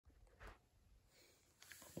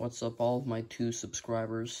What's up, all of my 2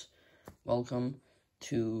 subscribers? Welcome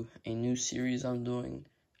to a new series I'm doing.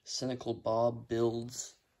 Cynical Bob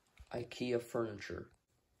builds IKEA furniture.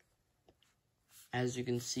 As you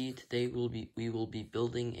can see, today we will be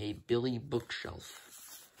building a Billy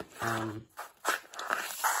bookshelf.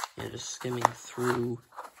 Just skimming through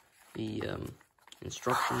the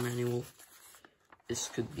instruction manual. This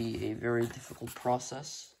could be a very difficult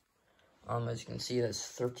process. As you can see, it has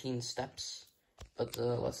 13 steps. But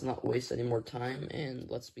let's not waste any more time, and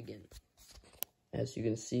let's begin. As you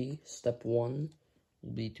can see, step 1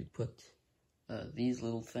 will be to put these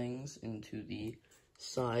little things into the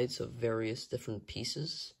sides of various different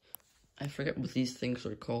pieces. I forget what these things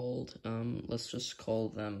are called. Let's just call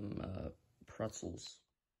them pretzels.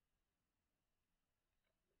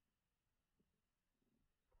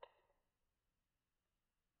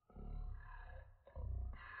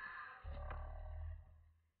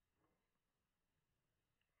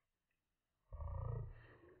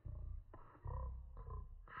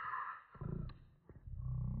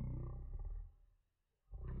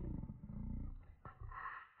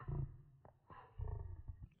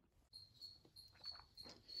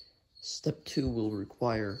 Step 2 will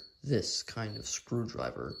require this kind of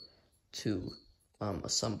screwdriver to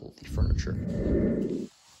assemble the furniture.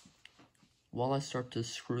 While I start to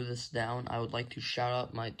screw this down, I would like to shout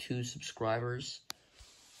out my 2 subscribers.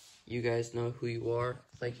 You guys know who you are.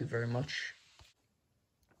 Thank you very much.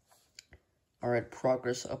 Alright,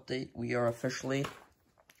 progress update. We are officially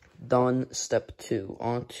done step 2.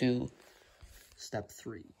 On to step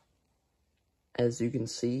 3. As you can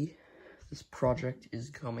see, this project is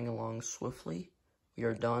coming along swiftly. We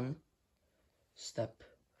are done. Step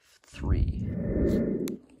 3.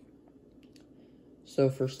 So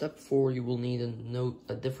for step 4, you will need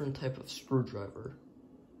a different type of screwdriver.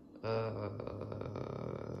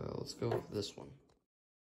 Let's go with this one.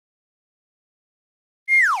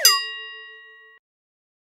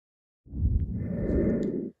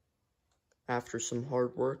 After some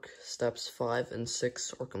hard work, steps 5 and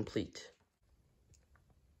 6 are complete.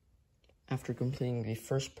 After completing the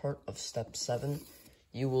first part of step 7,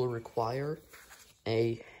 you will require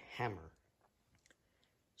a hammer.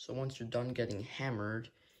 So once you're done getting hammered,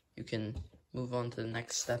 you can move on to the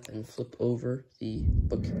next step and flip over the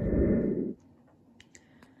book.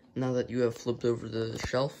 Now that you have flipped over the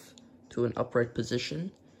shelf to an upright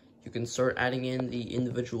position, you can start adding in the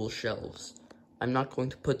individual shelves. I'm not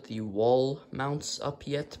going to put the wall mounts up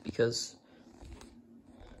yet because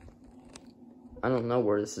I don't know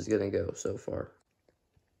where this is going to go so far.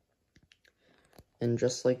 And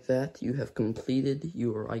just like that, you have completed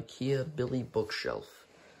your IKEA Billy bookshelf.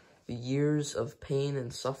 The years of pain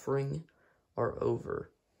and suffering are over.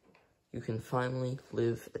 You can finally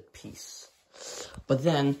live at peace. But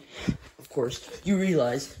then, of course, you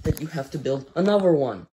realize that you have to build another one.